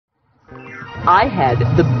I had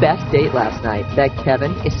the best date last night. That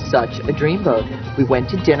Kevin is such a dreamboat. We went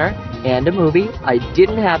to dinner and a movie. I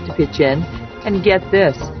didn't have to pitch in. And get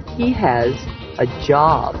this, he has a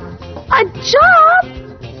job. A job?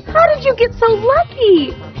 How did you get so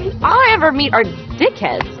lucky? All I ever meet are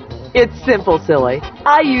dickheads. It's simple, silly.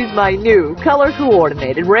 I use my new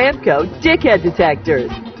color-coordinated Ramco Dickhead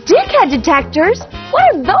Detectors. Dickhead detectors?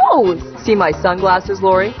 What are those? See my sunglasses,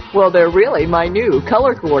 Lori? Well, they're really my new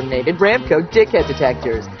color-coordinated Ramco Dickhead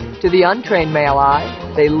Detectors. To the untrained male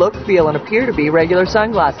eye, they look, feel, and appear to be regular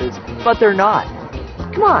sunglasses, but they're not.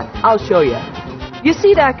 Come on, I'll show you. You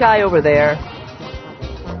see that guy over there?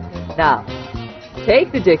 Now,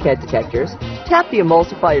 take the Dickhead Detectors, tap the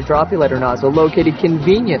emulsifier dropulator nozzle located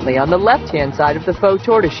conveniently on the left-hand side of the faux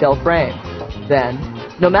tortoiseshell frame. Then,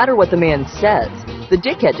 no matter what the man says, the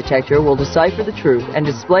Dickhead Detector will decipher the truth and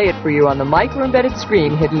display it for you on the micro-embedded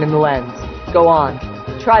screen hidden in the lens. Go on.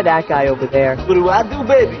 Try that guy over there. What do I do,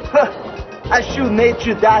 baby? I shoot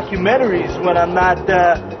nature documentaries when I'm not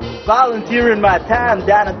volunteering my time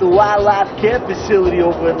down at the wildlife care facility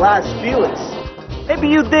over in Los Feliz. Maybe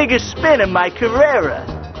you dig a spin in my Carrera.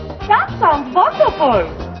 That sounds wonderful.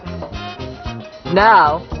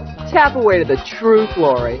 Now, tap away to the truth,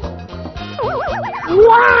 Lori.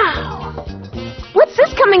 Wow! What's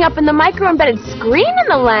this coming up in the micro-embedded screen in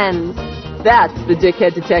the lens? That's the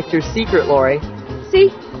Dickhead Detector's secret, Lori. See,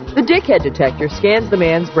 the Dickhead Detector scans the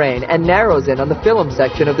man's brain and narrows in on the film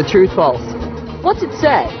section of the truth pulse. What's it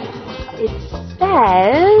say? It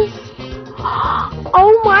says...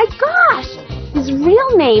 Oh my gosh! His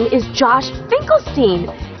real name is Josh Finkelstein,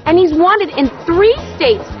 and he's wanted in 3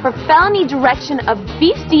 states for felony direction of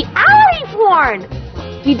bestiality porn.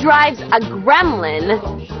 He drives a gremlin,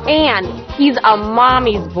 and he's a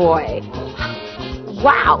mommy's boy.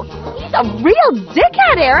 Wow, he's a real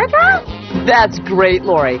dickhead, Erica! That's great,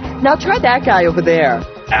 Lori. Now try that guy over there.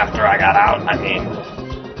 After I got out,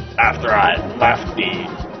 after I left the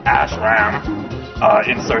ashram,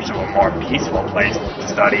 in search of a more peaceful place to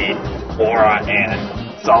study aura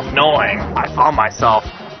and self-knowing, I found myself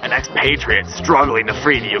an expatriate struggling to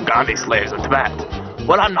free the Ugandhi slaves of Tibet.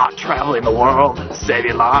 When I'm not traveling the world,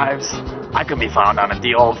 saving lives, I can be found down at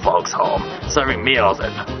the old folks' home, serving meals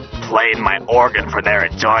and playing my organ for their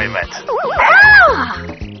enjoyment. Ah!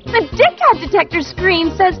 The Dickhead Detector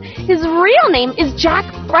screen says his real name is Jack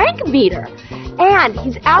Frankbeater, and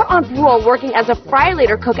he's out on parole working as a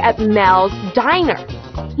fry-later cook at Mel's Diner.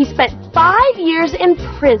 He spent 5 years in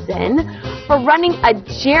prison for running a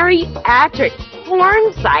geriatric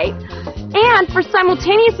porn site and for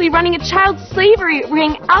simultaneously running a child slavery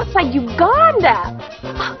ring outside Uganda.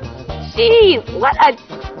 Jeez, what a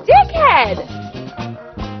dickhead!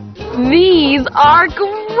 These are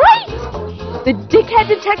great! The Dickhead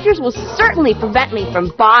Detectors will certainly prevent me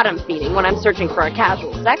from bottom feeding when I'm searching for a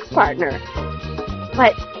casual sex partner.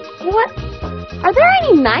 But, what? Are there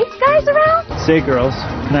any nice guys around? Say, girls,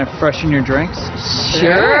 can I freshen your drinks?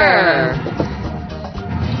 Sure.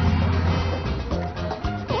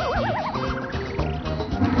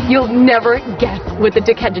 You'll never guess what the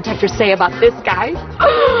Dickhead Detectors say about this guy.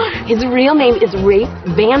 His real name is Rafe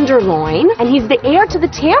Vanderloin, and he's the heir to the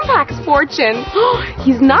Tampax fortune.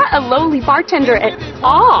 He's not a lowly bartender at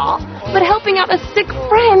all, but helping out a sick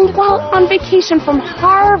friend while on vacation from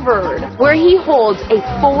Harvard, where he holds a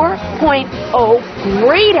 4.0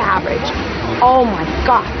 grade average. Oh my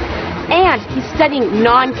God. And he's studying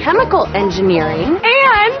non-chemical engineering,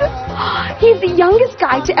 and he's the youngest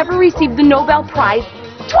guy to ever receive the Nobel Prize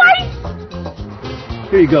twice!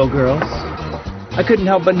 Here you go, girls. I couldn't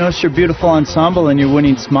help but notice your beautiful ensemble and your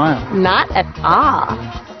winning smile. Not at all.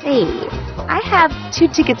 Say, I have 2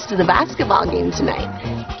 tickets to the basketball game tonight.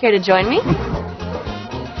 Care to join me?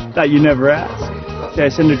 Thought you never asked. Say I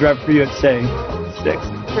send a driver for you at, say, 6.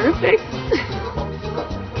 Perfect.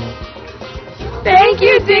 Thank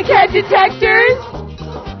you, Dickhead Detectors!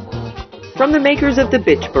 From the makers of the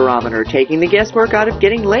Bitch Barometer, taking the guesswork out of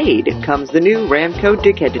getting laid, comes the new Ramco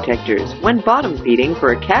Dickhead Detectors. When bottom feeding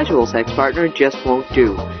for a casual sex partner just won't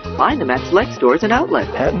do. Find them at select stores and outlets.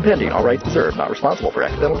 Patent pending, all rights reserved, not responsible for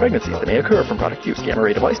accidental pregnancies that may occur from product use. Gamma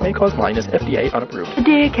ray device may cause blindness, FDA unapproved. The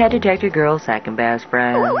Dickhead Detector girl second best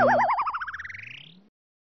friend.